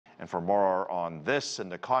And for more on this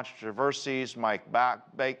and the controversies, Mike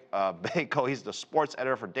Bako, he's the sports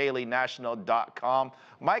editor for dailynational.com.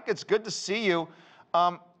 Mike, it's good to see you.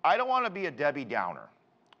 I don't want to be a Debbie Downer,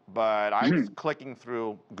 but I was clicking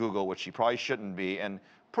through Google, which you probably shouldn't be, and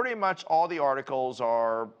pretty much all the articles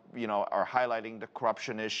are, are highlighting the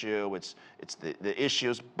corruption issue. It's the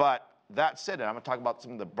issues. But that said, and I'm going to talk about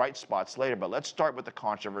some of the bright spots later, but let's start with the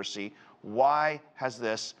controversy. Why has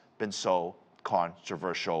this been so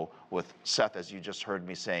controversial with Seth, as you just heard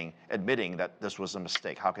me saying, admitting that this was a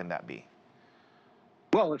mistake? How can that be?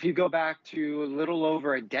 Well, if you go back to a little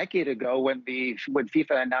over a decade ago when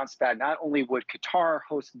FIFA announced that not only would Qatar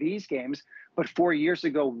host these games, but 4 years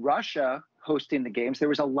ago, Russia hosting the games, there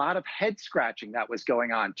was a lot of head scratching that was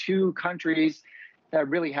going on. Two countries that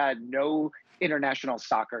really had no international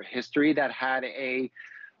soccer history, that had a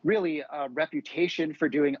reputation for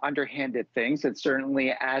doing underhanded things. And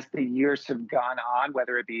certainly as the years have gone on,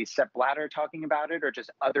 whether it be Sepp Blatter talking about it or just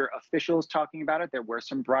other officials talking about it, there were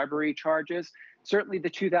some bribery charges. Certainly the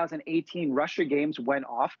 2018 Russia games went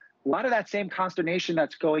off. A lot of that same consternation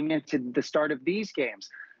that's going into the start of these games.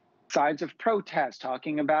 Sides of protest,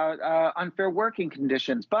 talking about unfair working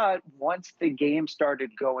conditions. But once the game started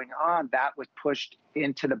going on, that was pushed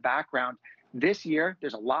into the background. This year,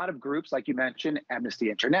 there's a lot of groups, like you mentioned, Amnesty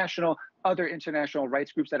International, other international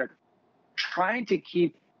rights groups that are trying to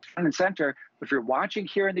keep front and center. If you're watching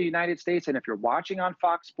here in the United States, and if you're watching on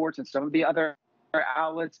Fox Sports and some of the other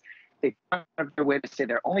outlets, they find a way to say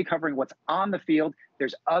they're only covering what's on the field.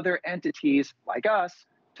 There's other entities like us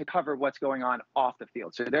to cover what's going on off the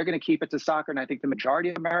field. So they're going to keep it to soccer. And I think the majority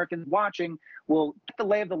of Americans watching will get the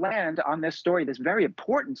lay of the land on this story, this very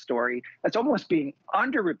important story that's almost being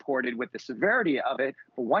underreported with the severity of it.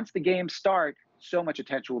 But once the games start, so much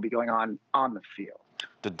attention will be going on the field.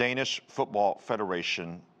 The Danish Football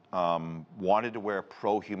Federation wanted to wear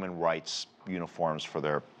pro-human rights uniforms for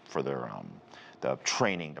their the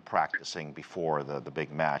training, the practicing before the big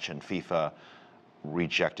match, and FIFA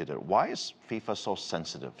rejected it. Why is FIFA so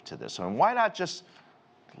sensitive to this? I mean, why not just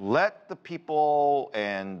let the people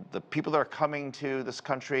and the people that are coming to this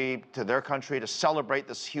country, to their country, to celebrate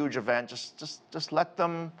this huge event, just let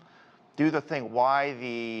them do the thing? Why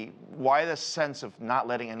the sense of not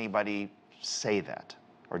letting anybody say that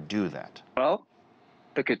or do that? Well,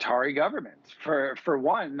 the Qatari government, for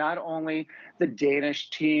one, not only the Danish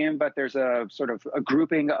team, but there's a sort of a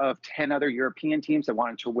grouping of 10 other European teams that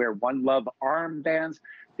wanted to wear One Love armbands.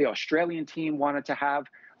 The Australian team wanted to have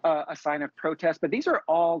a sign of protest, but these are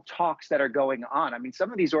all talks that are going on. I mean,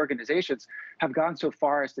 some of these organizations have gone so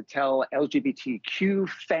far as to tell LGBTQ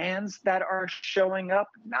fans that are showing up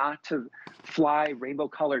not to fly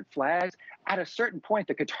rainbow-colored flags. At a certain point,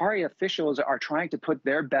 the Qatari officials are trying to put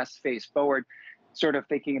their best face forward, sort of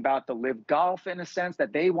thinking about the Live Golf in a sense,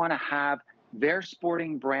 that they want to have their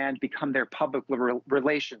sporting brand become their public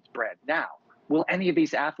relations brand. Now, will any of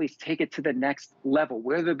these athletes take it to the next level?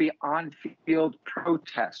 Will there be on-field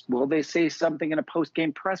protests? Will they say something in a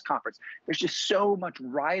post-game press conference? There's just so much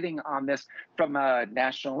riding on this from a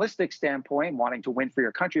nationalistic standpoint, wanting to win for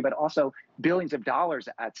your country, but also billions of dollars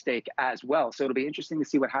at stake as well. So it'll be interesting to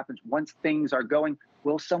see what happens once things are going.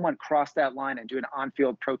 Will someone cross that line and do an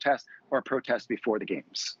on-field protest or a protest before the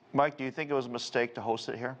games? Mike, do you think it was a mistake to host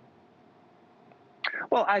it here?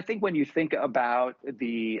 Well, I think when you think about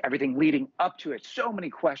everything leading up to it, so many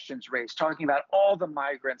questions raised, talking about all the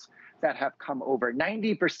migrants that have come over.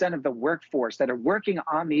 90% of the workforce that are working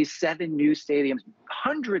on these 7 new stadiums,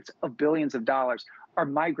 hundreds of billions of dollars, are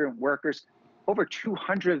migrant workers. Over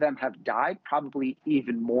 200 of them have died, probably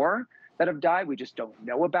even more that have died. We just don't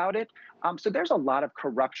know about it. So there's a lot of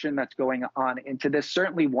corruption that's going on into this.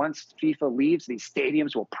 Certainly once FIFA leaves, these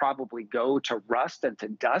stadiums will probably go to rust and to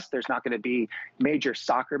dust. There's not going to be major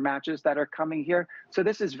soccer matches that are coming here. So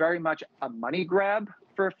this is very much a money grab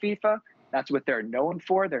for FIFA. That's what they're known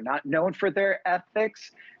for. They're not known for their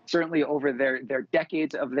ethics. Certainly over their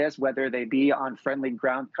decades of this, whether they be on friendly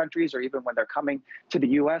ground countries or even when they're coming to the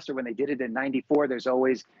U.S. or when they did it in '94, there's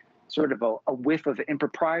always sort of a whiff of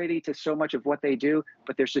impropriety to so much of what they do,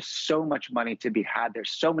 but there's just so much money to be had.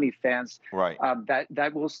 There's so many fans right.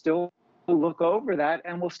 that will still look over that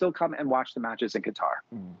and will still come and watch the matches in Qatar.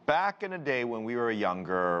 Back in the day when we were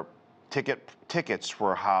younger, tickets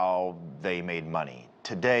were how they made money.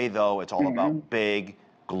 Today, though, it's all about big,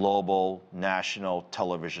 global, national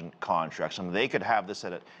television contracts. I mean, they could have this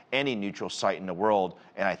at any neutral site in the world,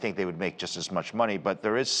 and I think they would make just as much money. But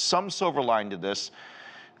there is some silver line to this.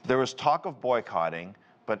 There was talk of boycotting,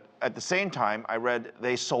 But at the same time, I read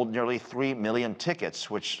they sold nearly 3 million tickets,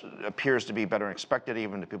 which appears to be better than expected,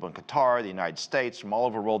 even to people in Qatar, the United States, from all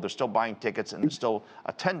over the world. They're still buying tickets and they're still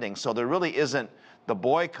attending. So there really isn't the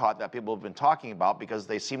boycott that people have been talking about, because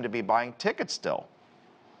they seem to be buying tickets still.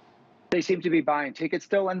 They seem to be buying tickets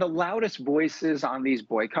still, and the loudest voices on these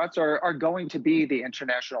boycotts are going to be the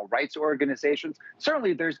international rights organizations.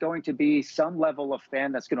 Certainly, there's going to be some level of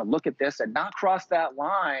fan that's going to look at this and not cross that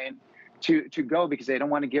line to go because they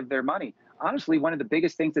don't want to give their money. Honestly, one of the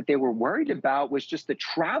biggest things that they were worried about was just the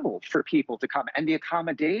travel for people to come and the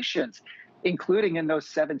accommodations, including in those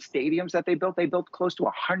 7 stadiums that they built. They built close to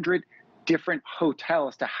 100 different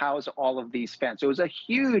hotels to house all of these fans. So it was a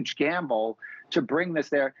huge gamble to bring this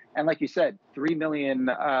there. And like you said, 3 million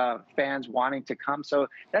fans wanting to come. So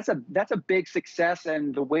that's a big success.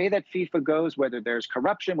 And the way that FIFA goes, whether there's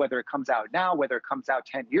corruption, whether it comes out now, whether it comes out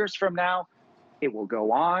 10 years from now, it will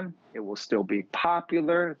go on. It will still be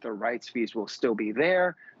popular. The rights fees will still be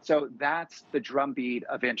there. So that's the drumbeat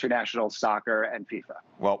of international soccer and FIFA.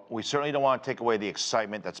 Well, we certainly don't want to take away the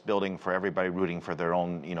excitement that's building for everybody rooting for their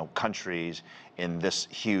own, countries in this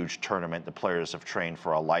huge tournament. The players have trained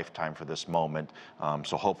for a lifetime for this moment.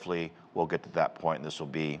 So hopefully we'll get to that point and this will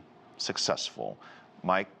be successful.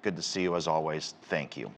 Mike, good to see you as always. Thank you.